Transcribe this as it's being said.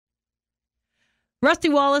Rusty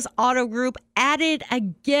Wallace Auto Group at it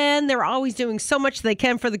again. They're always doing so much they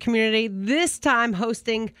can for the community. This time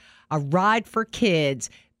hosting a ride for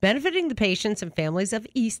kids, benefiting the patients and families of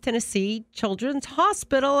East Tennessee Children's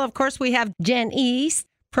Hospital. Of course, we have Jen East,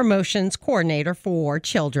 promotions coordinator for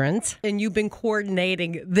Children's, and you've been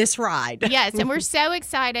coordinating this ride. Yes, and we're so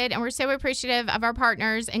excited and we're so appreciative of our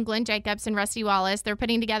partners in Glenn Jacobs and Rusty Wallace. They're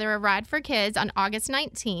putting together a ride for kids on August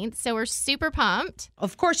 19th, so we're super pumped.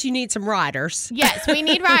 Of course, you need some riders. Yes, we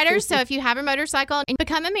need riders, so if you have a motorcycle,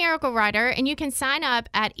 become a Miracle Rider, and you can sign up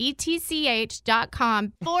at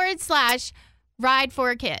etch.com/ride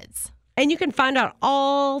for kids. And you can find out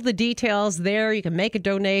all the details there. You can make a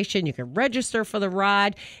donation. You can register for the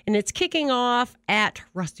ride. And it's kicking off at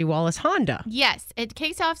Rusty Wallace Honda. Yes, it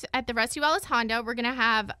kicks off at the Rusty Wallace Honda. We're going to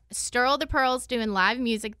have Sterl the Pearls doing live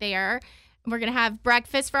music there. We're going to have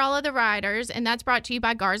breakfast for all of the riders, and that's brought to you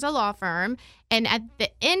by Garza Law Firm. And at the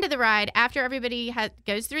end of the ride, after everybody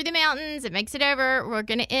goes through the mountains and makes it over, we're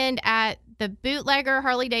going to end at the Bootlegger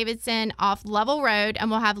Harley-Davidson off Level Road, and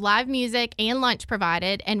we'll have live music and lunch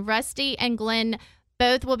provided. And Rusty and Glenn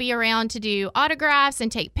both will be around to do autographs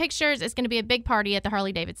and take pictures. It's going to be a big party at the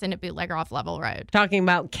Harley-Davidson at Bootlegger off Level Road. Talking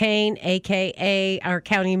about Kane, a.k.a. our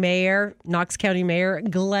county mayor, Knox County Mayor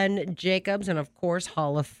Glenn Jacobs, and, of course,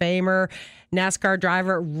 Hall of Famer, NASCAR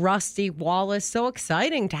driver Rusty Wallace. So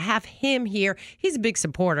exciting to have him here. He's a big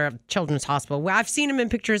supporter of Children's Hospital. I've seen him in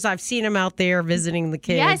pictures. I've seen him out there visiting the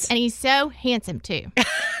kids. Yes, and he's so handsome, too.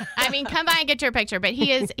 I mean, come by and get your picture. But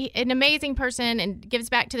he is an amazing person and gives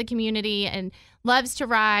back to the community and loves to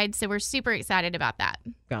ride. So we're super excited about that.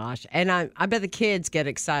 Gosh, and I bet the kids get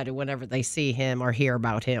excited whenever they see him or hear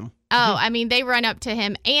about him. Oh, I mean, they run up to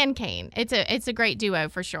him and Kane. It's a great duo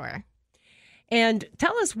for sure. And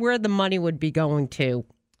tell us where the money would be going to,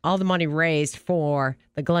 all the money raised for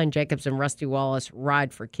the Glenn Jacobs and Rusty Wallace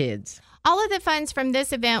Ride for Kids. All of the funds from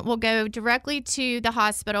this event will go directly to the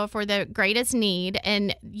hospital for the greatest need.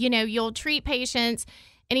 And, you'll treat patients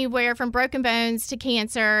anywhere from broken bones to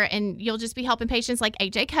cancer, and you'll just be helping patients like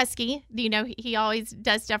AJ Kusky. He always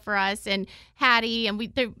does stuff for us, and Hattie, and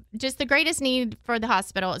just the greatest need for the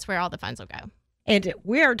hospital is where all the funds will go. And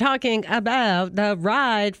we are talking about the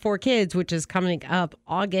Ride for Kids, which is coming up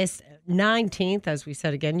August 19th. As we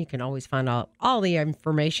said again, you can always find out all the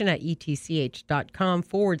information at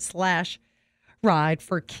etch.com/Ride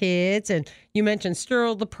for Kids. And you mentioned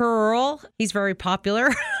Sterl the Pearl. He's very popular.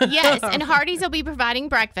 Yes, and Hardee's will be providing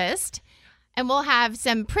breakfast. And we'll have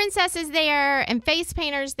some princesses there and face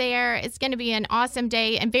painters there. It's going to be an awesome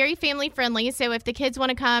day and very family friendly. So if the kids want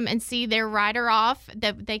to come and see their rider off,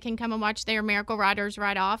 they can come and watch their Miracle Riders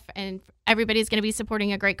ride off. And everybody's going to be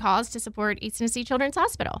supporting a great cause to support East Tennessee Children's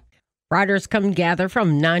Hospital. Riders come gather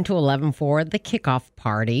from 9 to 11 for the kickoff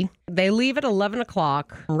party. They leave at 11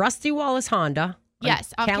 o'clock. Rusty Wallace Honda.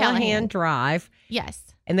 Yes, on Callahan Drive.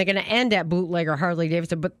 Yes. And they're going to end at Bootlegger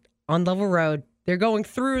Harley-Davidson, but on Level Road. They're going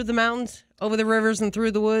through the mountains, over the rivers, and through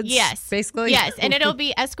the woods. Yes. Basically. Yes. And it'll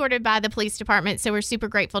be escorted by the police department. So we're super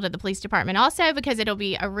grateful to the police department also because it'll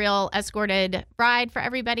be a real escorted ride for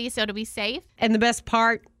everybody. So it'll be safe. And the best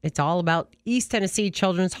part, it's all about East Tennessee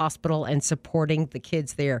Children's Hospital and supporting the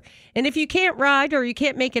kids there. And if you can't ride or you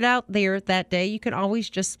can't make it out there that day, you can always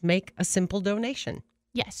just make a simple donation.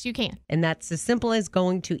 Yes, you can. And that's as simple as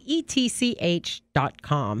going to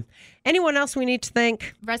etch.com. Anyone else we need to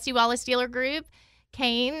thank? Rusty Wallace Dealer Group,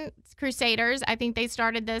 Kane Crusaders. I think they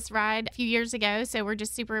started this ride a few years ago. So we're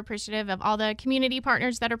just super appreciative of all the community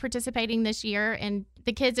partners that are participating this year. And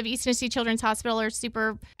the kids of East Tennessee Children's Hospital are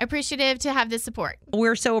super appreciative to have this support.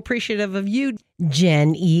 We're so appreciative of you,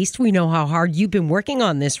 Jen East. We know how hard you've been working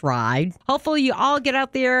on this ride. Hopefully you all get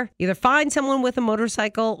out there, either find someone with a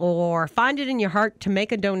motorcycle or find it in your heart to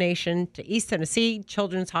make a donation to East Tennessee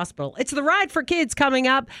Children's Hospital. It's the Ride for Kids coming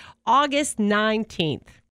up August 19th.